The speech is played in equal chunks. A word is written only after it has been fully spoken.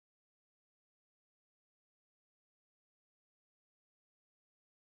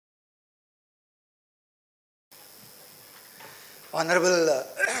Honorable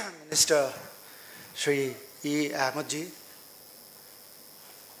Minister Shri E. Ahmedji,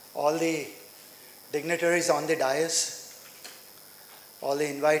 all the dignitaries on the dais, all the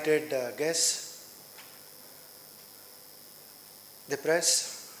invited guests, the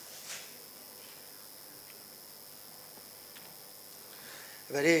press,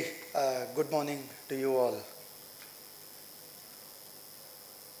 very good morning to you all.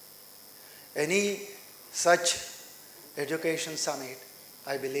 Any such education summit,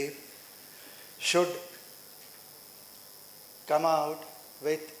 I believe, should come out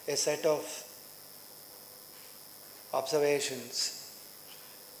with a set of observations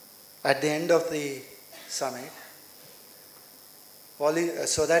at the end of the summit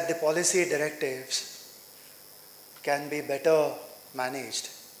so that the policy directives can be better managed.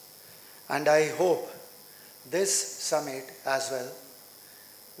 And I hope this summit as well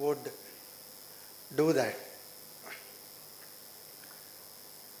would do that.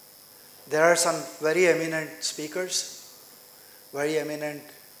 There are some very eminent speakers, very eminent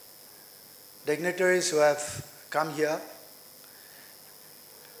dignitaries who have come here,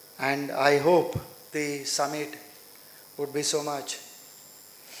 and I hope the summit would be so much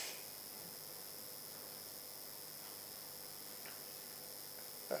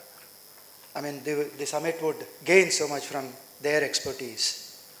the summit would gain so much from their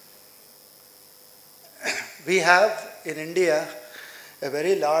expertise. We have in India a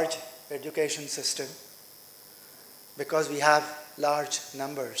very large education system because we have large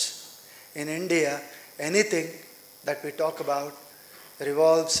numbers. In India, anything that we talk about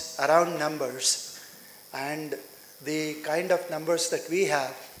revolves around numbers, and the kind of numbers that we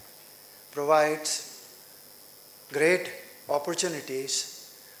have provides great opportunities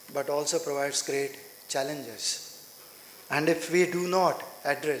but also provides great challenges. And if we do not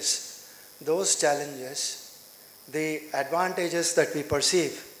address those challenges, the advantages that we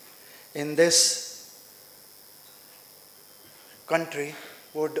perceive in this country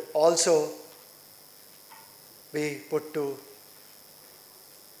would also be put to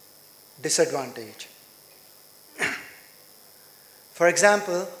disadvantage. For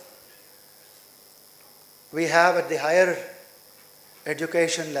example, we have at the higher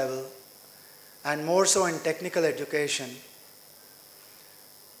education level, and more so in technical education,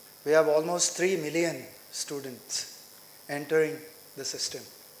 we have almost 3 million students entering the system.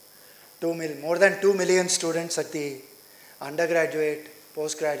 More than 2 million students at the undergraduate,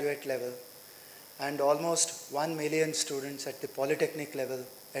 postgraduate level, and almost 1 million students at the polytechnic level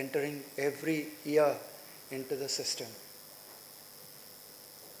entering every year into the system.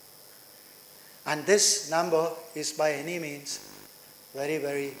 And this number is by any means very,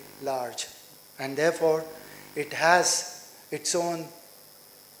 very large, and therefore it has its own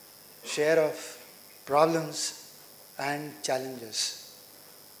share of problems and challenges.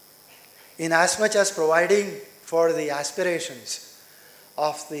 In as much as providing for the aspirations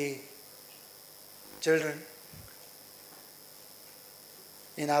of the children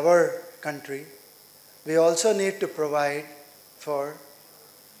in our country, we also need to provide for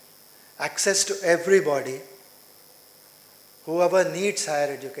access to everybody, whoever needs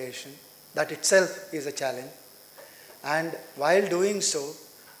higher education. That itself is a challenge. And while doing so,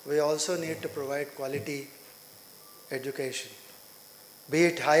 we also need to provide quality education, be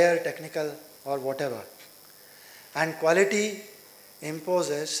it higher, technical, or whatever. And quality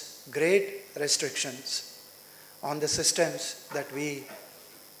imposes great restrictions on the systems that we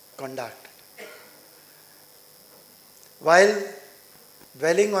conduct. While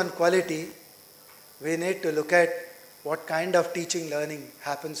dwelling on quality, we need to look at what kind of teaching learning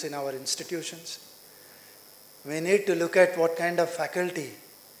happens in our institutions. We need to look at what kind of faculty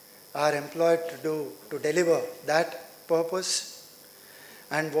are employed to deliver that purpose,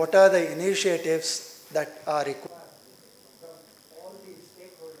 and what are the initiatives that are required from all the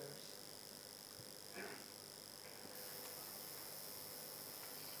stakeholders.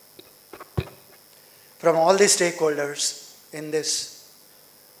 From all the stakeholders in this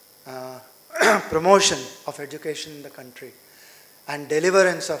promotion of education in the country and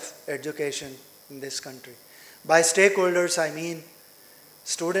deliverance of education in this country. By stakeholders, I mean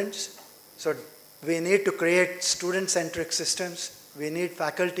students. So we need to create student-centric systems. We need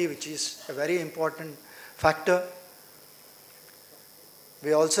faculty, which is a very important factor.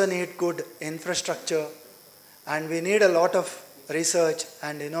 We also need good infrastructure, and we need a lot of research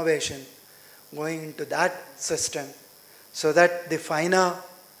and innovation going into that system so that the finer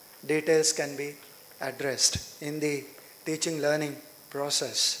details can be addressed in the teaching learning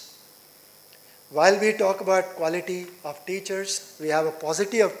process. While we talk about quality of teachers, we have a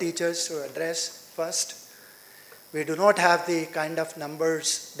paucity of teachers to address first. We do not have the kind of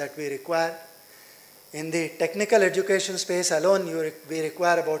numbers that we require. In the technical education space alone, we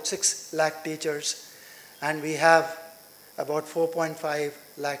require about 6 lakh teachers, and we have about 4.5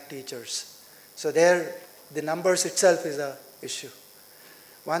 lakh teachers. So there, the numbers itself is an issue.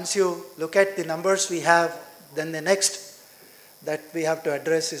 Once you look at the numbers we have, then the next that we have to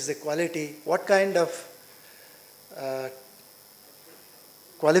address is the quality. What kind of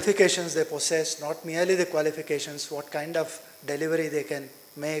qualifications they possess, not merely the qualifications, what kind of delivery they can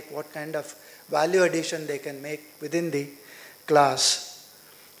make, what kind of value addition they can make within the class.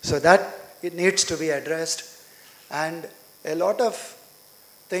 So that it needs to be addressed. And a lot of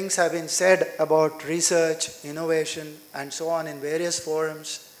things have been said about research, innovation, and so on in various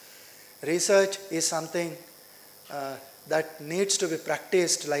forums. Research is something that needs to be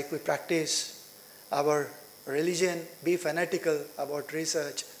practiced like we practice our religion. Be fanatical about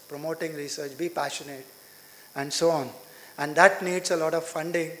research, promoting research, be passionate, and so on. And that needs a lot of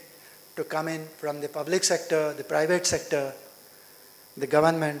funding to come in from the public sector, the private sector, the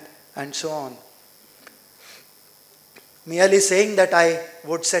government, and so on. Merely saying that I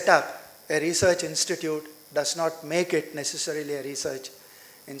would set up a research institute does not make it necessarily a research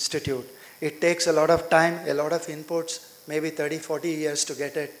institute. It takes a lot of time, a lot of inputs, maybe 30, 40 years to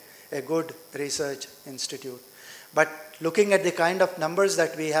get it a good research institute. But looking at the kind of numbers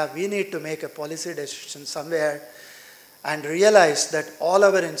that we have, we need to make a policy decision somewhere and realize that all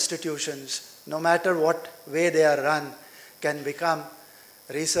our institutions, no matter what way they are run, can become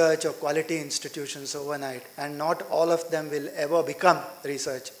research or quality institutions overnight, and not all of them will ever become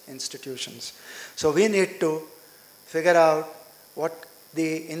research institutions. So we need to figure out what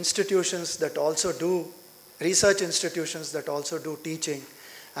the institutions that also do, research institutions that also do teaching,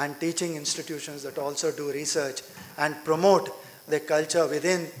 and teaching institutions that also do research, and promote the culture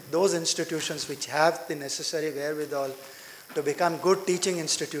within those institutions which have the necessary wherewithal to become good teaching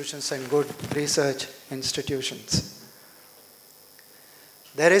institutions and good research institutions.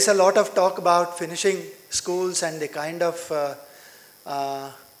 There is a lot of talk about finishing schools and the kind of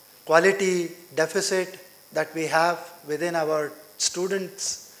quality deficit that we have within our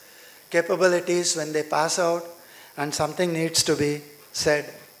students' capabilities when they pass out, and something needs to be said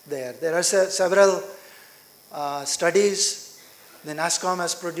there. There are several studies. The NASSCOM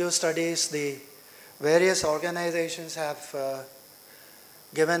has produced studies. The various organizations have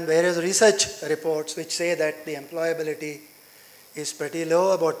given various research reports which say that the employability is pretty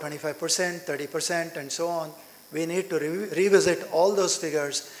low, about 25%, 30%, and so on. We need to revisit all those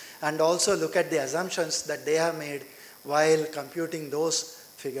figures and also look at the assumptions that they have made while computing those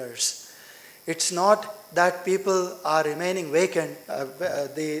figures. It's not that people are remaining vacant,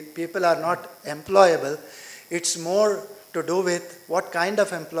 the people are not employable. It's more to do with what kind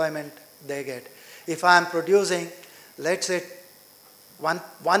of employment they get. If I am producing, let's say, 1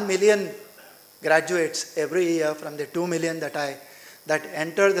 million graduates every year from the 2 million that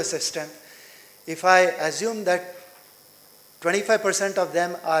enter the system, if I assume that 25% of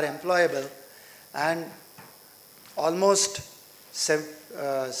them are employable and almost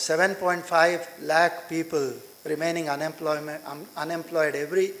 7.5 lakh people remaining unemployed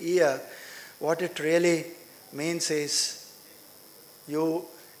every year, what it really means is you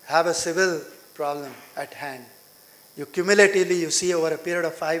have a civil problem at hand. You cumulatively, you see over a period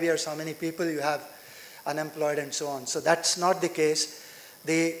of 5 years how many people you have unemployed and so on. So that's not the case.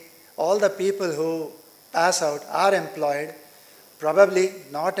 All the people who pass out are employed, probably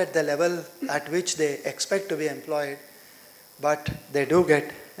not at the level at which they expect to be employed, but they do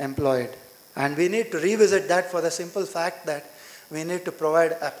get employed. And we need to revisit that for the simple fact that we need to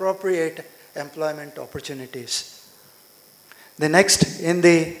provide appropriate employment opportunities. The next in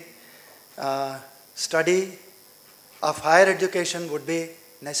the study of higher education would be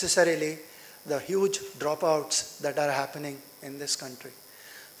necessarily the huge dropouts that are happening in this country.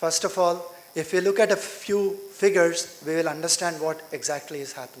 First of all, if you look at a few figures, we will understand what exactly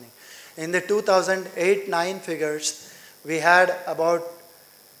is happening. In the 2008-9 figures, we had about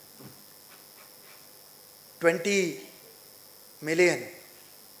 20 million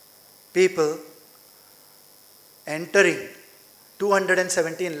people entering,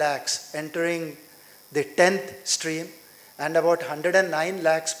 217 lakhs entering the 10th stream, and about 109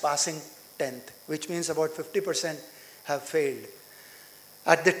 lakhs passing 10th, which means about 50% have failed.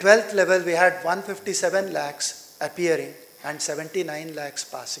 At the 12th level, we had 157 lakhs appearing and 79 lakhs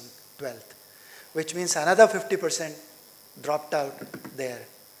passing 12th, which means another 50% dropped out there.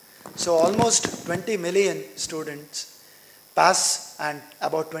 So almost 20 million students pass and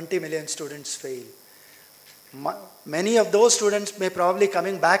about 20 million students fail. Many of those students may probably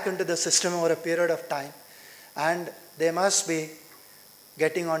coming back into the system over a period of time, and they must be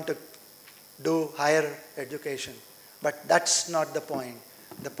getting on to do higher education. But that's not the point.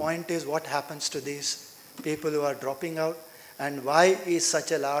 The point is what happens to these people who are dropping out, and why is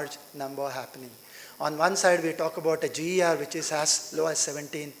such a large number happening. On one side, we talk about a GER which is as low as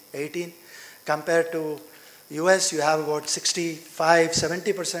 17, 18. Compared to US, you have about 65,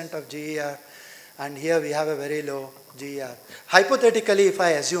 70% of GER, and here we have a very low GER. Hypothetically, if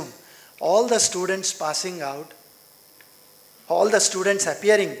I assume all the students passing out, all the students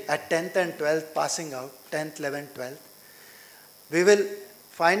appearing at 10th and 12th passing out, 10th, 11th, 12th, we will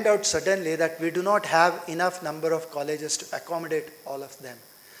find out suddenly that we do not have enough number of colleges to accommodate all of them.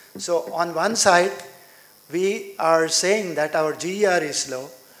 So on one side, we are saying that our GER is low.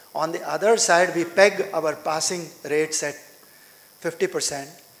 On the other side, we peg our passing rates at 50%,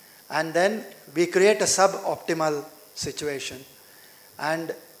 and then we create a suboptimal situation,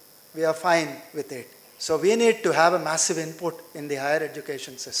 and we are fine with it. So we need to have a massive input in the higher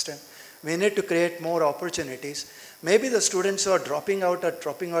education system. We need to create more opportunities. Maybe the students who are dropping out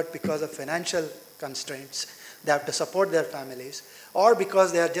because of financial constraints. They have to support their families, or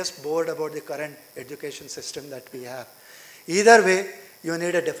because they are just bored about the current education system that we have. Either way, you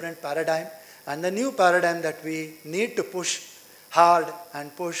need a different paradigm, and the new paradigm that we need to push hard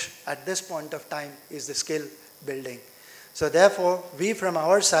and push at this point of time is the skill building. So therefore, we from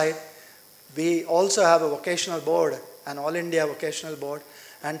our side, we also have a vocational board, an All India vocational board,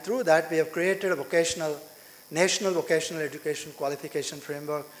 and through that we have created a national vocational education qualification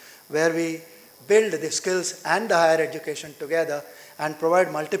framework where we build the skills and the higher education together and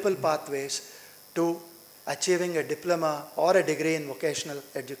provide multiple pathways to achieving a diploma or a degree in vocational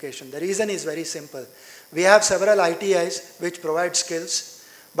education. The reason is very simple. We have several ITIs which provide skills,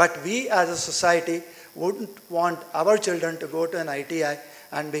 but we as a society wouldn't want our children to go to an ITI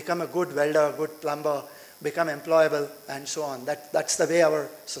and become a good welder, a good plumber, become employable, and so on. That's the way our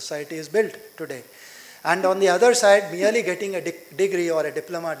society is built today. And on the other side, merely getting a degree or a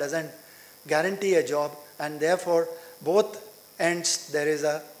diploma doesn't guarantee a job, and therefore both ends there is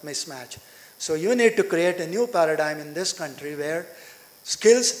a mismatch. So you need to create a new paradigm in this country where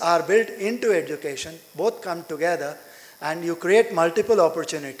skills are built into education, both come together, and you create multiple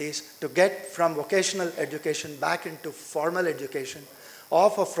opportunities to get from vocational education back into formal education, or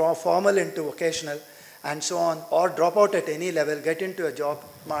from formal into vocational, and so on, or drop out at any level, get into a job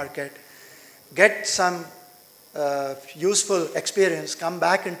market, get some useful experience, come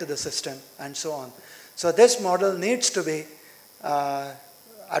back into the system, and so on. So this model needs to be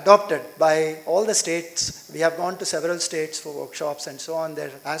adopted by all the states. We have gone to several states for workshops and so on.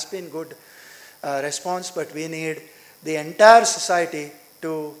 There has been good response, but we need the entire society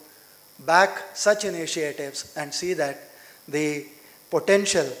to back such initiatives and see that the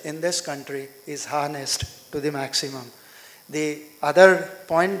potential in this country is harnessed to the maximum. The other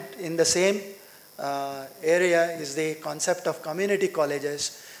point in the same area is the concept of community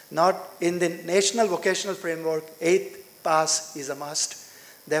colleges. Not in the National Vocational Framework, 8th pass is a must.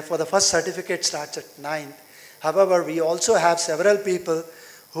 Therefore, the first certificate starts at 9th. However, we also have several people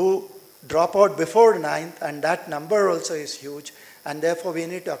who drop out before 9th, and that number also is huge, and therefore we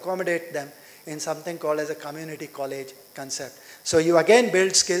need to accommodate them in something called as a community college concept. So you again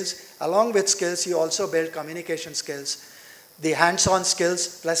build skills. Along with skills, you also build communication skills. The hands-on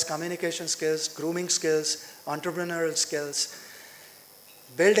skills plus communication skills, grooming skills, entrepreneurial skills,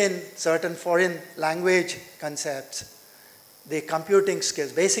 build in certain foreign language concepts, the computing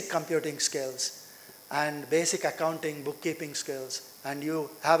skills, basic computing skills, and basic accounting, bookkeeping skills, and you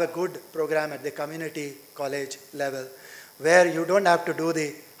have a good program at the community college level where you don't have to do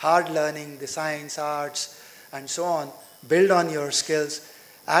the hard learning, the science, arts, and so on. Build on your skills,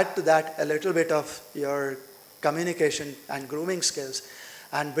 add to that a little bit of your communication and grooming skills,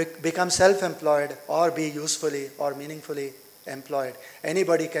 and become self-employed or be usefully or meaningfully employed.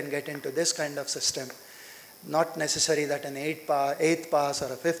 Anybody can get into this kind of system. Not necessary that an 8th pass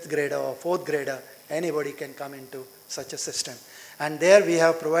or a 5th grader or 4th grader, anybody can come into such a system. And there we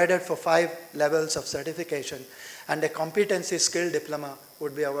have provided for 5 levels of certification, and a competency skill diploma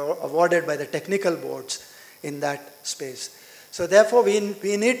would be awarded by the technical boards in that space. So therefore we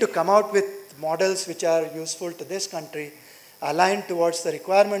need to come out with models which are useful to this country, aligned towards the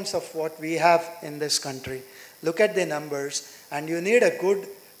requirements of what we have in this country. Look at the numbers, and you need a good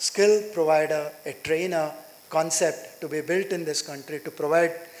skill provider, a trainer concept to be built in this country to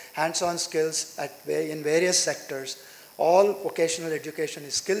provide hands-on skills in various sectors. All vocational education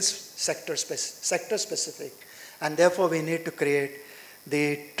is skills sector specific, and therefore we need to create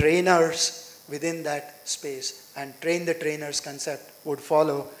the trainers within that space, and train the trainers concept would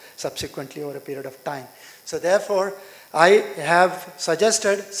follow subsequently over a period of time. So therefore, I have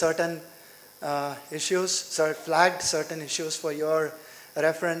suggested certain issues, flagged certain issues for your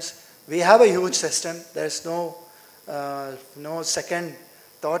reference. We have a huge system. There's no second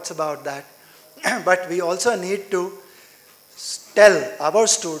thoughts about that. But we also need to tell our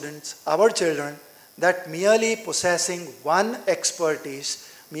students, our children, that merely possessing one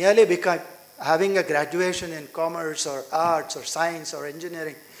expertise, merely having a graduation in commerce or arts or science or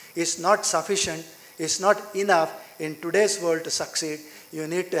engineering is not sufficient, is not enough in today's world to succeed. You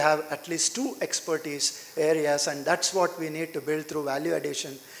need to have at least 2 expertise areas, and that's what we need to build through value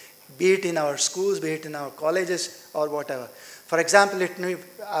addition, be it in our schools, be it in our colleges or whatever. For example,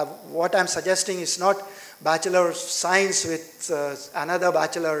 what I'm suggesting is not Bachelor of Science with another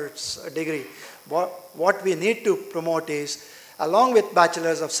bachelor's degree. What we need to promote is, along with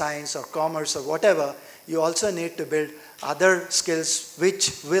Bachelors of Science or Commerce or whatever, you also need to build other skills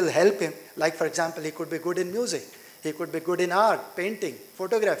which will help him. Like, for example, he could be good in music. He could be good in art, painting,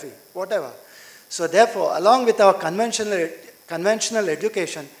 photography, whatever. So therefore, along with our conventional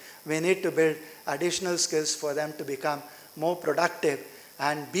education, we need to build additional skills for them to become more productive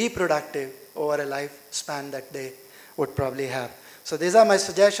and be productive over a lifespan that they would probably have. So these are my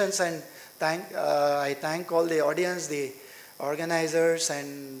suggestions, and I thank all the audience, the organizers,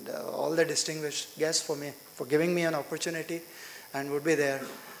 and all the distinguished guests for giving me an opportunity, and would be there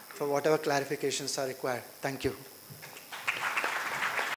for whatever clarifications are required. Thank you.